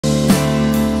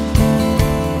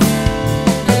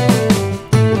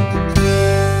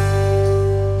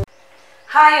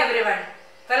Hi everyone,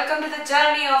 welcome to the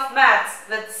journey of maths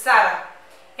with Sarah,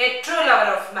 a true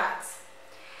lover of maths.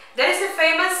 There is a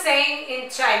famous saying in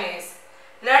Chinese,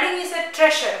 learning is a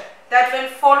treasure that will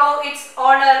follow its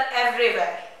owner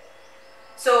everywhere.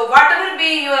 So whatever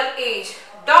be your age,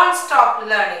 don't stop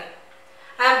learning.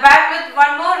 I am back with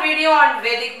one more video on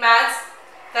Vedic maths,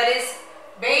 that is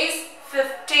base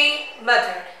 50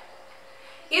 method.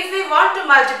 If we want to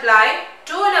multiply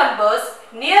two numbers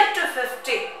near to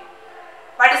 50,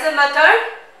 what is the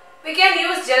method? We can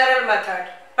use general method,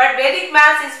 but Vedic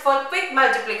maths is for quick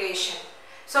multiplication.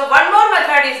 So one more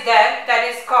method is there, that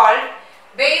is called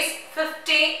base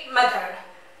 50 method.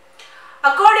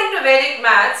 According to Vedic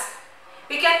maths,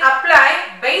 we can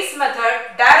apply base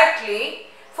method directly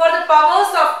for the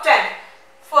powers of 10.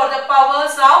 For the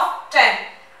powers of 10,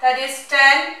 that is 10,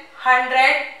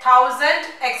 100,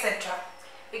 1000, etc.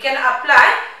 We can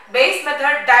apply base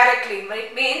method directly.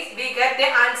 It means we get the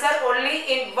answer only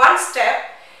in one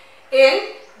step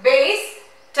in base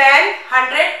 10,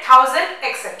 100, 1000,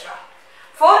 etc.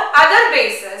 For other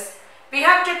bases, we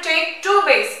have to take two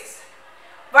bases.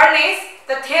 One is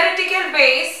the theoretical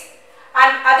base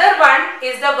and other one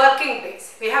is the working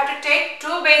base. We have to take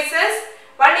two bases.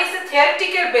 One is the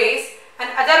theoretical base and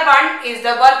other one is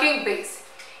the working base.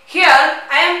 Here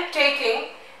I am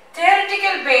taking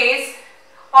theoretical base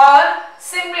or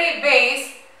simply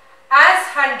base as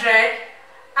 100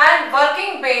 and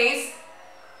working base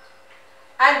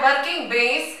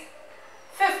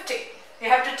 50. We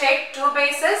have to take two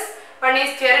bases. One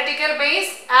is theoretical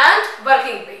base and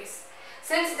working base.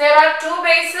 Since there are two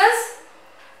bases,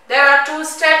 there are two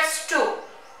steps too.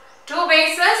 Two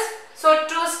bases, so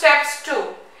two steps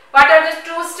too. What are the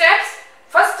two steps?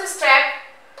 First step,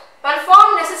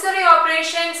 perform necessary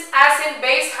operations as in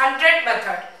base 100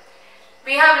 method.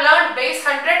 We have learned base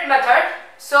 100 method,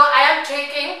 so I am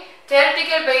taking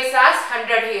theoretical base as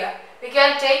 100 here. We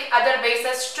can take other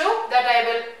bases too, that I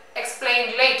will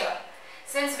explain later.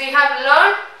 Since we have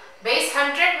learned base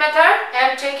 100 method,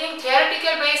 I am taking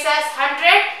theoretical base as 100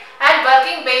 and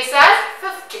working base as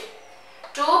 50.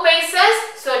 Two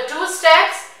bases, so two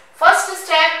steps. First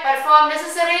step, perform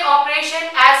necessary operation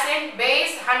as in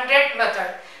base 100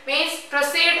 method. Means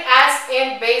proceed as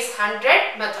in base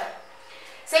 100 method.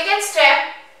 Second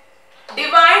step,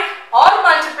 divide or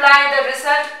multiply the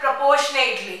result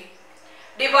proportionately.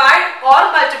 Divide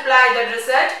or multiply the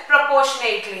result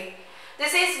proportionately.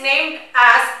 This is named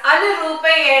as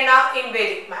Anurupayena in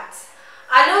Vedic maths.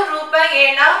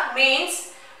 Anurupayena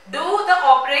means do the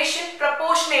operation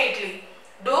proportionately.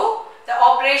 Do the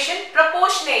operation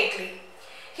proportionately.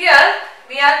 Here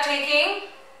we are taking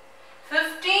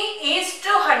 50 is to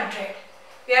 100.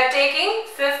 We are taking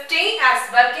 50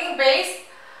 as working base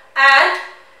and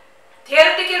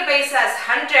theoretical base as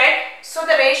 100. So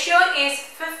the ratio is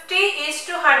 50 is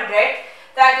to 100,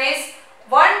 that is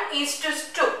 1 is to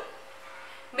 2.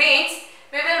 Means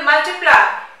we will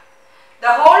multiply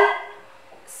the whole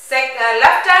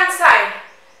left hand side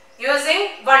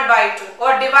using 1 by 2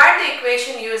 or divide the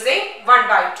equation using 1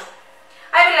 by 2.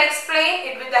 I will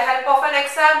explain it with the help of an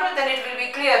example, then it will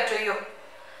be clear to you.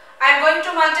 I am going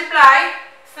to multiply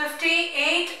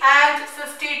 58 and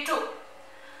 52.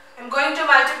 I am going to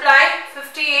multiply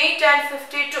 58 and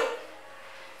 52.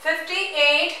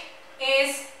 58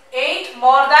 is 8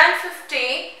 more than 50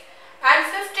 and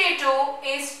 52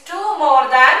 is 2 more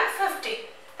than 50.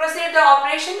 Proceed the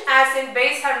operation as in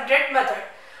base 100 method.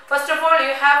 First of all,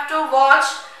 you have to watch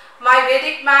my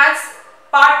Vedic maths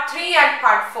part 3 and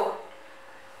part 4.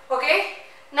 Okay.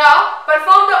 Now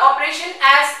perform the operation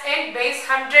as in base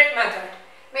 100 method.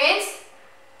 Means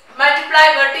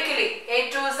multiply vertically.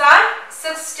 8 2s are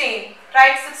 16.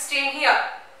 Write 16 here.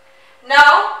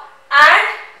 Now add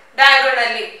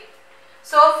diagonally.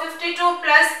 So 52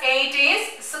 plus 8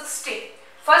 is 60.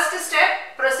 First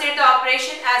step, proceed the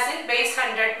operation as in base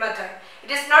 100 method.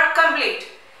 It is not complete.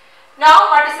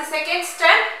 Now what is the second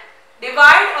step?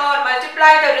 Divide or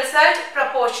multiply the result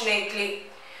proportionately.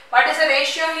 What is the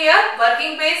ratio here?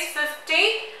 Working base 50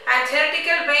 and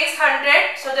theoretical base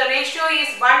 100. So the ratio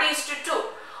is 1 is to 2.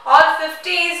 All 50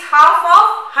 is half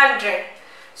of 100.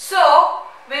 So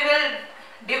we will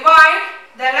divide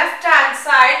the left hand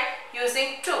side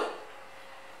using 2.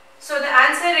 So the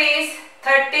answer is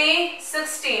 30,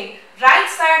 16. Right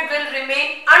side will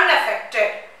remain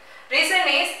unaffected. Reason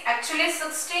is actually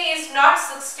 60 is not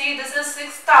 60. This is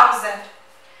 6,000.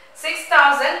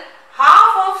 6,000.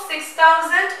 Half of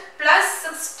 6,000 plus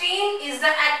 16 is the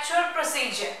actual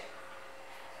procedure.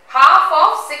 Half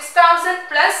of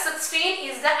 6,000 plus 16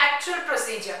 is the actual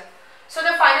procedure. So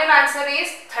the final answer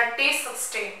is 30,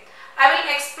 16. I will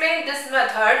explain this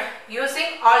method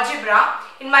using algebra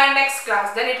in my next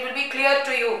class. Then it will be clear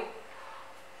to you.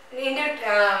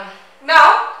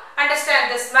 Now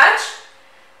understand this much.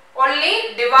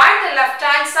 Only divide the left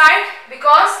hand side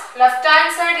because left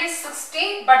hand side is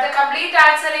 60 but the complete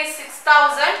answer is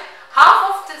 6000. Half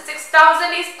of the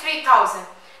 6000 is 3000.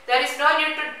 There is no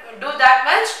need to do that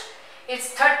much.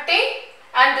 It's 30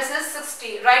 and this is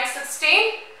 60. Write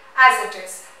 16 as it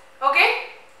is.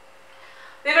 Okay.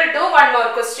 We will do one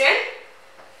more question.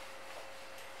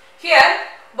 Here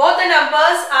both the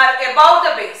numbers are above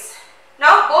the base.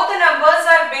 Now both the numbers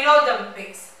are below the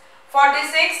base.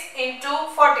 46 into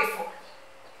 44.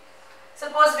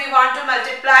 Suppose we want to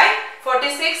multiply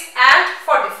 46 and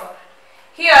 44.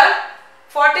 Here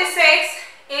 46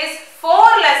 is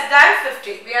 4 less than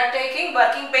 50. We are taking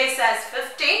working base as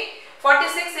 50.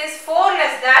 46 is 4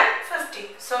 less than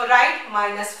 50. So write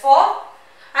minus 4.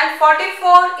 And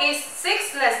 44 is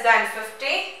 6 less than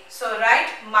 50. So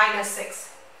write minus 6.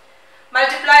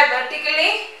 Multiply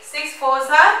vertically. 6 4s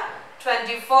are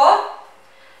 24.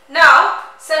 Now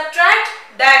subtract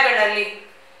diagonally.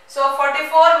 So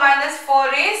 44 minus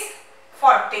 4 is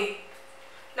 40.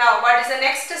 Now what is the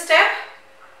next step?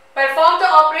 Perform the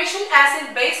operation as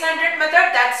in base 100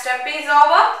 method. That step is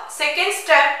over. Second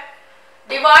step,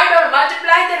 divide or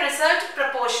multiply the result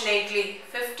proportionately.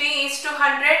 50 is to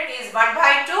 100 is 1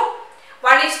 by 2.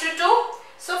 1 is to 2.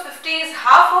 So 50 is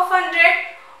half of 100.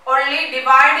 Only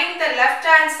dividing the left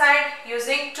hand side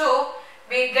using 2,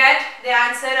 we get the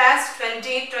answer as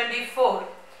 2024.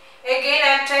 Again I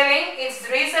am telling its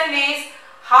reason is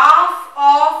half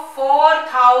of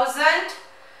 4000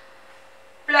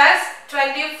 plus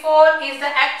 24 is the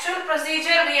actual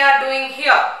procedure we are doing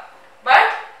here.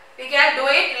 But we can do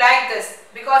it like this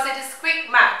because it is quick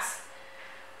maths.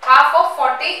 Half of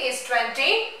 40 is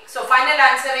 20. So final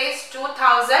answer is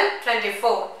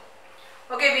 2024.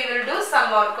 Okay, we will do some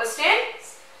more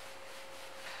questions.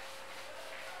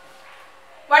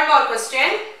 One more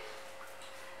question.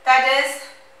 That is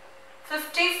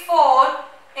 54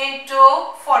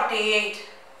 into 48.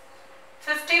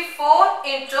 54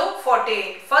 into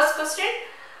 48. First question,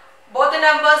 both the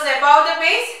numbers above the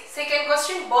base. Second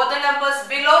question, both the numbers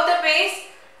below the base.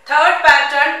 Third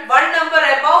pattern, one number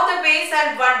above the base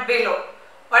and one below.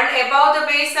 One above the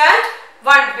base and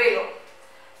one below.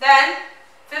 Then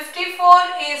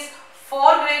 54 is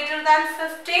 4 greater than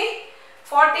 50.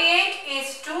 48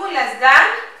 is 2 less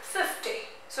than 50.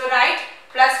 So write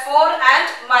plus 4 and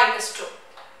minus 2.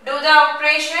 Do the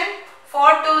operation.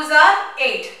 4 2s are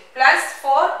 8. Plus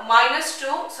 4 minus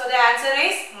 2. So the answer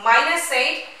is minus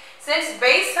 8. Since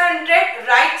base 100,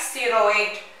 write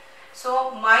 0.8.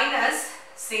 So minus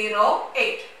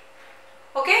 0.8.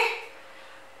 Okay.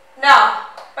 Now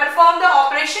perform the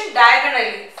operation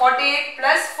diagonally. 48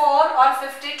 plus 4 or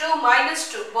 52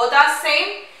 minus 2. Both are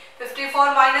same.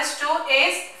 54 minus 2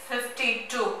 is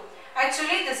 52.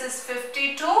 Actually this is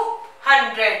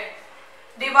 5200.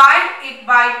 Divide it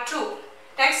by 2.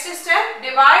 Next step,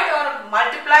 divide or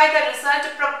multiply the result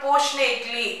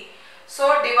proportionately.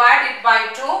 So divide it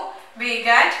by 2. We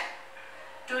get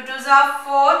 2 2s are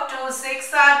 4, 2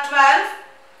 6 are 12.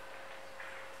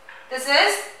 This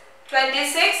is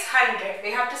 2600.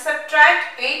 We have to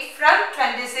subtract 8 from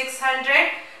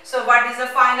 2600. So what is the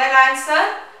final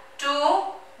answer?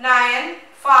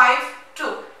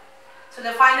 2952. So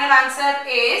the final answer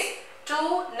is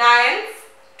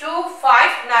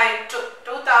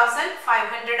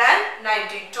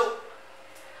 2592.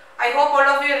 I hope all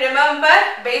of you remember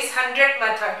base 100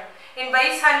 method. In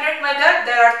base 100 method,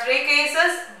 there are 3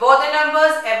 cases. Both the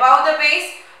numbers above the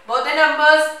base, both the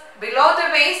numbers below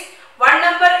the base, one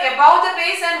number above the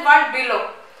base and one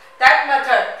below. That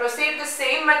method, proceed the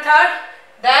same method,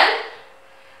 then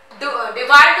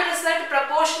divide the result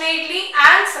proportionately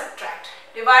and subtract.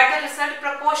 Divide the result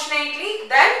proportionately,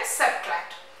 then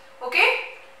subtract. Okay?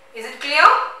 Is it clear?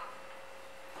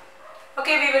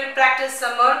 Okay, we will practice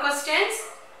some more questions.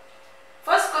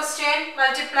 First question,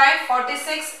 multiply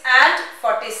 46 and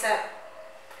 47.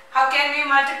 How can we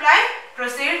multiply?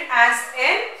 Proceed as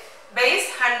in base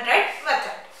 100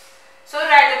 method. So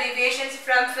write the deviations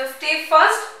from 50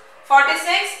 first.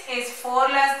 46 is 4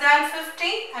 less than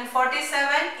 50 and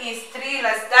 47 is 3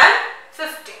 less than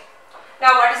 50.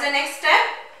 Now what is the next step?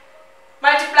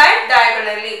 Multiply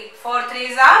diagonally. 4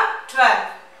 3s are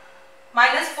 12.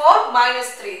 Minus 4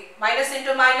 minus 3. Minus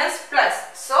into minus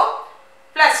plus. So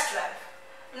plus 12.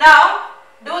 Now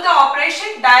do the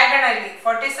operation diagonally.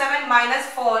 47 minus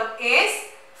 4 is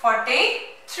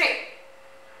 43.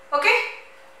 Okay.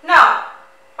 Now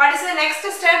what is the next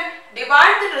step?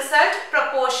 Divide the result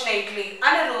proportionately.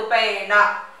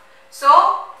 Anurupayena. So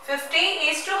 50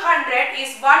 is to 100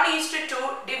 is 1 is to 2.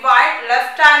 Divide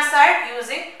left hand side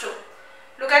using 2.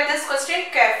 Look at this question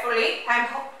carefully. I am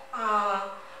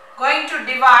going to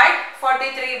divide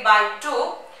 43 by 2.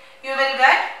 You will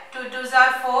get 2 2s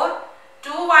are 4.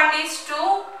 2 1 is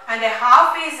 2 and a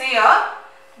half is here.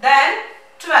 Then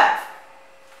 12.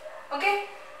 Okay.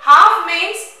 Half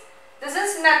means this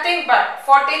is nothing but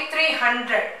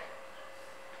 4300.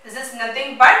 This is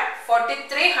nothing but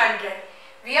 4300.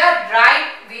 We are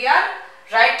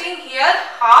writing here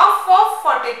half of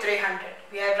 4300.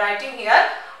 We are writing here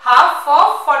half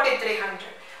of 4300.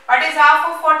 What is half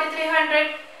of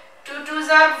 4300? 2 2s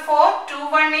are 4. 2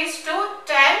 1 is 2.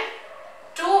 10.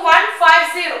 2 1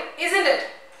 5 0. Isn't it?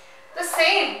 The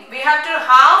same. We have to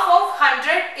half of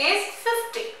 100 is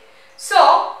 50.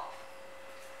 So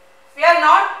we are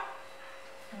not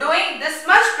doing this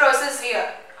much process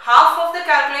here. Half of the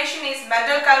calculation is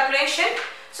mental calculation.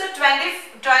 So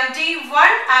 21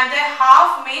 and a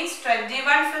half means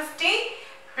 2150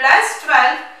 plus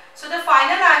 12. So the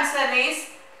final answer is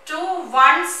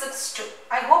 2162.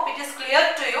 I hope it is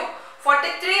clear to you.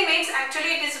 43 means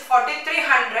actually it is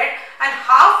 4300 and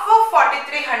half of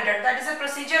 4300. That is the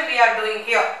procedure we are doing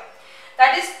here.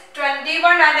 That is 21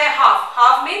 and a half.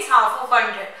 Half means half of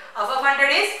 100. Half of 100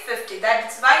 is 50. That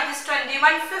is why it is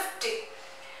 2150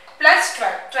 plus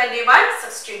 12.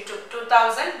 2162.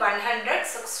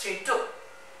 2162.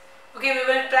 Okay, we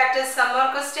will practice some more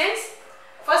questions.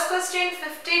 First question,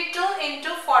 52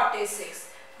 into 46.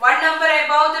 One number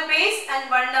above the base and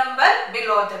one number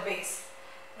below the base.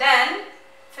 Then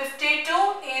 52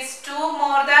 is 2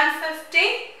 more than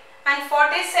 50 and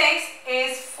 46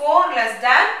 is 4 less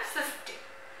than 50.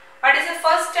 What is the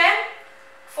first step?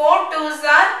 4 2s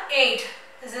are 8.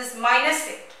 This is minus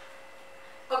 8.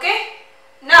 Okay.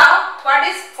 Now what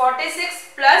is 46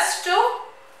 plus 2?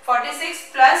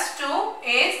 46 plus 2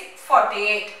 is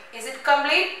 48. Is it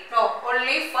complete? No.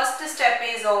 Only first step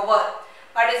is over.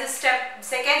 What is the step?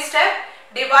 Second step?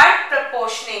 Divide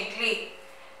proportionately.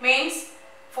 Means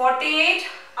 48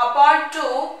 upon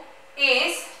 2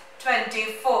 is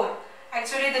 24.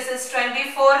 Actually this is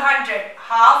 2400.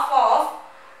 Half of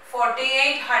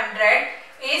 4800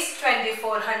 is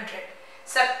 2400.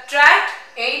 Subtract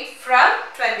 8 from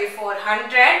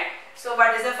 2400. So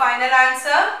what is the final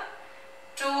answer?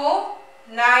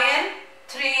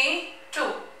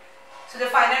 2932. So the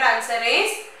final answer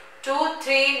is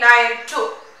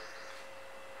 2392.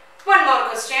 One more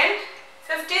question.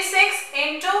 56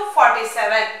 into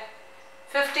 47.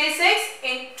 56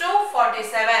 into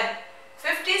 47.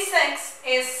 56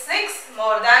 is 6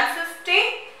 more than 50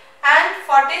 and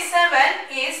 47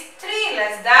 is 3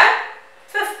 less than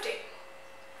 50.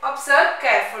 Observe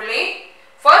carefully.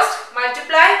 First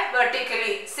multiply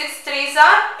vertically. 6 3s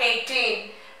are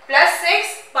 18. Plus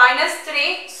 6 minus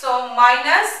 3, so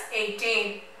minus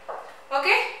 18.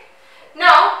 Okay.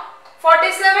 Now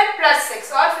 47 plus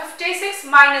 6 or 56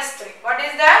 minus 3. What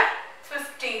is that?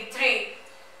 53.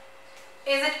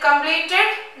 Is it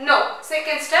completed? No.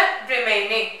 Second step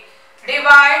remaining.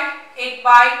 Divide it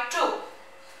by 2.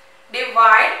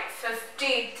 Divide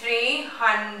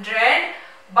 5300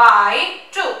 by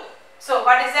 2. So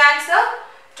what is the answer?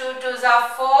 2 2s are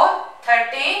 4,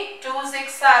 13, 2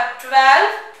 6 are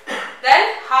 12.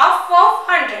 Then half of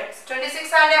 100.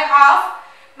 26 and a half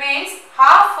means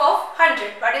half of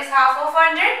 100. What is half of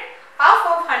 100? Half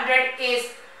of 100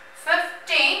 is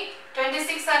 15.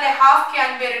 26 and a half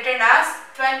can be written as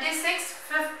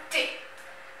 2650.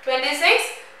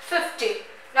 2650.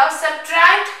 Now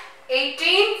subtract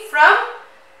 18 from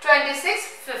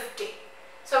 2650.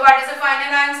 So what is the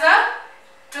final answer?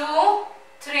 2,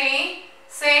 3,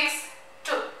 6,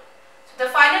 2. So the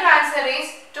final answer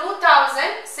is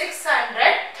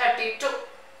 2632.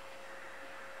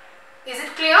 Is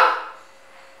it clear?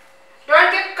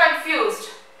 Don't get confused.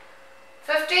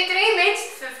 53 means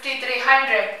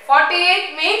 5300.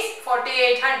 48 means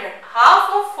 4800. Half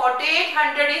of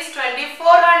 4800 is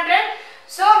 2400.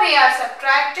 So we are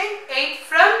subtracting 8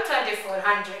 from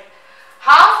 2400.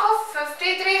 Half of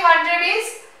 5300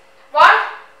 is what?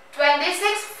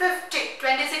 2650.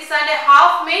 26 and a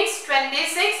half means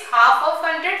 26. Half of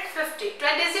 150.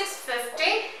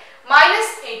 2650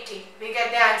 minus 18. We get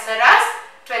the answer as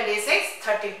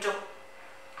 2632.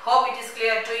 Hope it is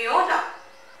clear to you now.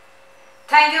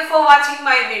 Thank you for watching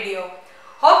my video.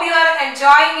 Hope you are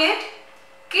enjoying it.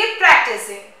 Keep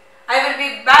practicing. I will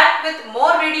be back with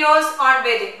more videos on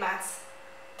Vedic Maths.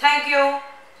 Thank you.